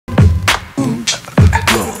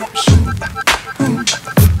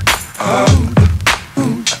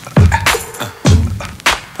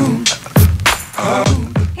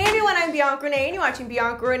watching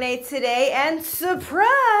Bianca Renee today, and surprise!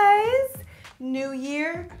 New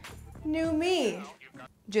year, new me.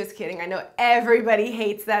 Just kidding, I know everybody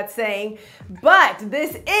hates that saying, but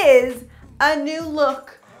this is a new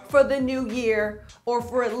look for the new year, or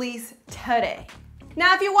for at least today.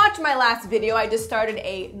 Now, if you watched my last video, I just started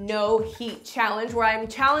a no heat challenge where I'm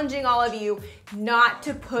challenging all of you not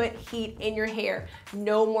to put heat in your hair,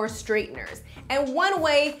 no more straighteners. And one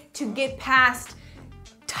way to get past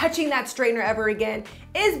touching that straightener ever again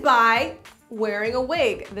is by wearing a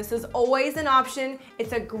wig. This is always an option.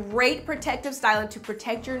 It's a great protective styling to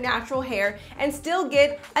protect your natural hair and still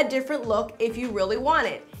get a different look if you really want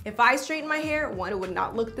it. If I straighten my hair, one, it would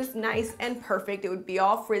not look this nice and perfect. It would be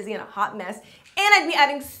all frizzy and a hot mess. And I'd be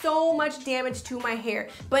adding so much damage to my hair.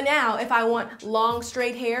 But now, if I want long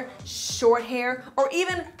straight hair, short hair, or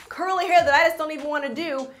even curly hair that I just don't even want to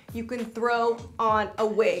do, you can throw on a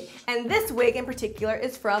wig. And this wig in particular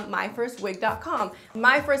is from myfirstwig.com.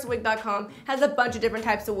 Myfirstwig.com has a bunch of different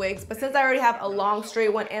types of wigs, but since I already have a long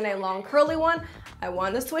straight one and a long curly one, I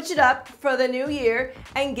want to switch it up for the new year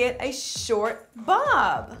and get a short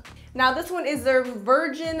bob. Now this one is their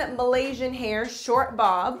virgin Malaysian hair short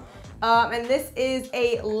bob. And this is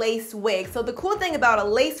a lace wig. So the cool thing about a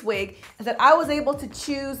lace wig is that I was able to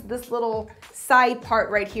choose this little side part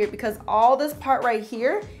right here because all this part right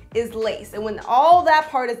here is lace. And when all that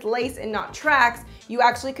part is lace and not tracks, you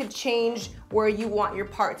actually could change where you want your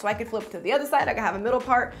part. So I could flip to the other side, I could have a middle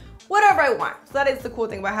part, whatever I want. So that is the cool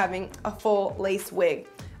thing about having a full lace wig.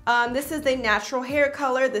 This is a natural hair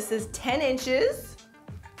color. This is 10 inches.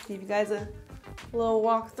 Give you guys a little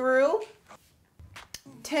walk through.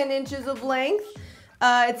 10 inches of length.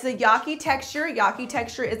 It's a Yaki texture. Yaki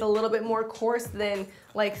texture is a little bit more coarse than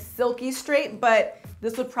like silky straight, but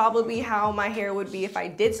this would probably be how my hair would be if I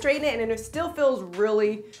did straighten it, and it still feels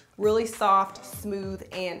really, really soft, smooth,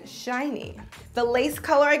 and shiny. The lace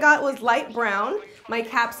color I got was light brown. My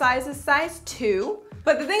cap size is size 2.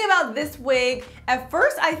 But the thing about this wig, at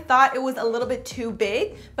first I thought it was a little bit too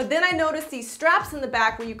big, but then I noticed these straps in the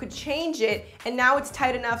back where you could change it, and now it's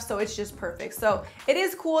tight enough so it's just perfect. So it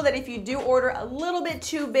is cool that if you do order a little bit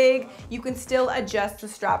too big, you can still adjust the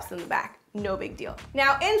straps in the back. No big deal.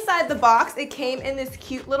 Now inside the box, it came in this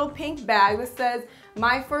cute little pink bag that says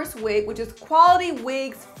My First Wig, which is quality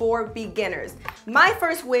wigs for beginners. My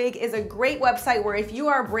First Wig is a great website where if you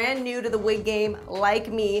are brand new to the wig game like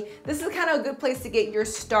me, this is kind of a good place to get your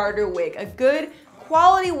starter wig, a good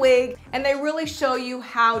quality wig, and they really show you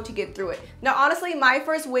how to get through it. Now honestly, My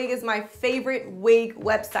First Wig is my favorite wig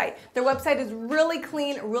website. Their website is really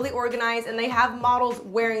clean, really organized, and they have models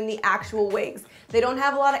wearing the actual wigs. They don't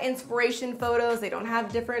have a lot of inspiration photos, they don't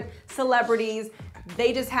have different celebrities.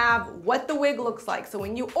 They just have what the wig looks like. So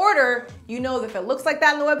when you order, you know that if it looks like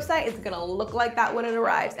that on the website, it's gonna look like that when it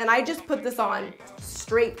arrives. And I just put this on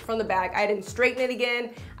straight from the bag. I didn't straighten it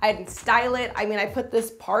again. I didn't style it. I mean, I put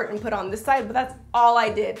this part and put on this side, but that's all I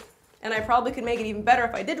did. And I probably could make it even better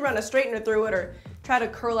if I did run a straightener through it or try to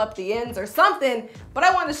curl up the ends or something, but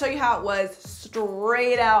I wanted to show you how it was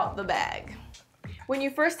straight out the bag. When you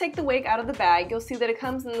first take the wig out of the bag, you'll see that it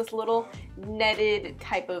comes in this little netted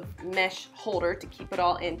type of mesh holder to keep it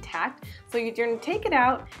all intact. So you're going to take it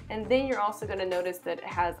out, and then you're also going to notice that it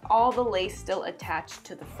has all the lace still attached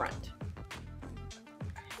to the front.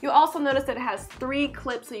 You'll also notice that it has 3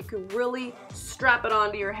 clips so you can really strap it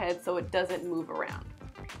onto your head so it doesn't move around.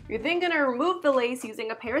 You're then going to remove the lace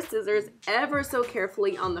using a pair of scissors ever so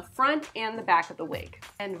carefully on the front and the back of the wig.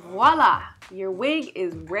 And voila! Your wig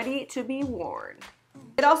is ready to be worn.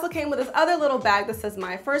 It also came with this other little bag that says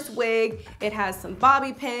My First Wig. It has some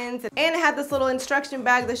bobby pins, and it had this little instruction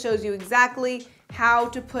bag that shows you exactly how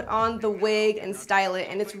to put on the wig and style it,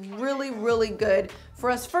 and it's really, really good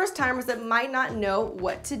for us first timers that might not know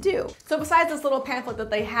what to do. So besides this little pamphlet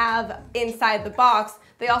that they have inside the box,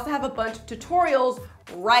 they also have a bunch of tutorials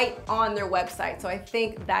right on their website. So I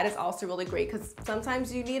think that is also really great because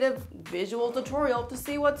sometimes you need a visual tutorial to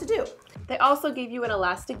see what to do. They also give you an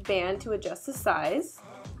elastic band to adjust the size,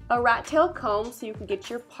 a rat tail comb so you can get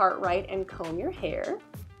your part right and comb your hair,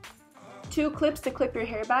 2 clips to clip your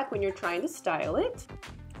hair back when you're trying to style it.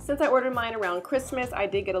 Since I ordered mine around Christmas, I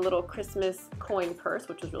did get a little Christmas coin purse,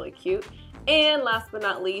 which was really cute. And last but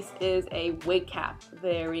not least is a wig cap,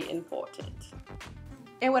 very important.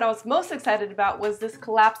 And what I was most excited about was this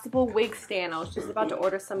collapsible wig stand. I was just about to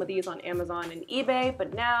order some of these on Amazon and eBay,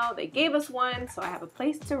 but now they gave us one, so I have a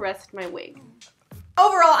place to rest my wig.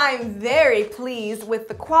 Overall, I am very pleased with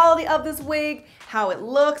the quality of this wig, how it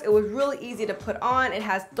looks. It was really easy to put on. It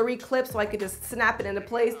has 3 clips so I could just snap it into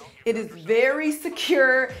place. It is very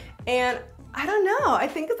secure, and I don't know, I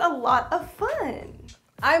think it's a lot of fun.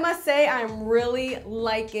 I must say I'm really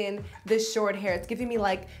liking this short hair. It's giving me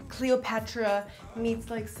like Cleopatra meets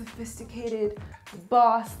like sophisticated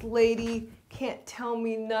boss lady, can't tell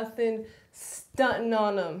me nothing, stunting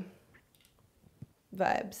on them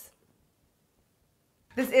vibes.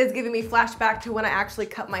 This is giving me flashback to when I actually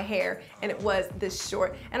cut my hair and it was this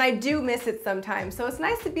short. And I do miss it sometimes, so it's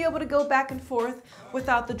nice to be able to go back and forth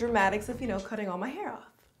without the dramatics of, you know, cutting all my hair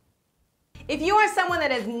off. If you are someone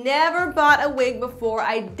that has never bought a wig before,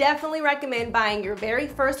 I definitely recommend buying your very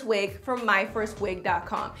first wig from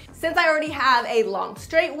myfirstwig.com. Since I already have a long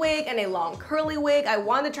straight wig and a long curly wig, I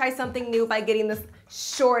wanted to try something new by getting this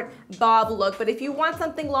short bob look. But if you want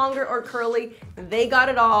something longer or curly, they got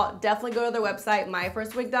it all. Definitely go to their website,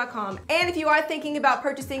 myfirstwig.com. And if you are thinking about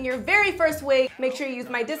purchasing your very first wig, make sure you use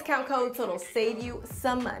my discount code so it'll save you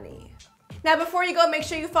some money. Now before you go, make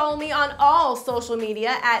sure you follow me on all social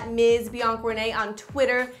media at Ms. Bianca Renee on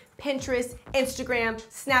Twitter, Pinterest, Instagram,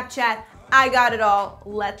 Snapchat. I got it all.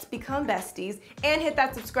 Let's become besties. And hit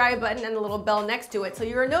that subscribe button and the little bell next to it so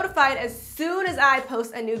you're notified as soon as I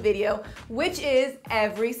post a new video, which is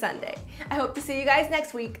every Sunday. I hope to see you guys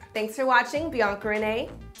next week. Thanks for watching Bianca Renee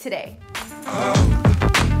Today.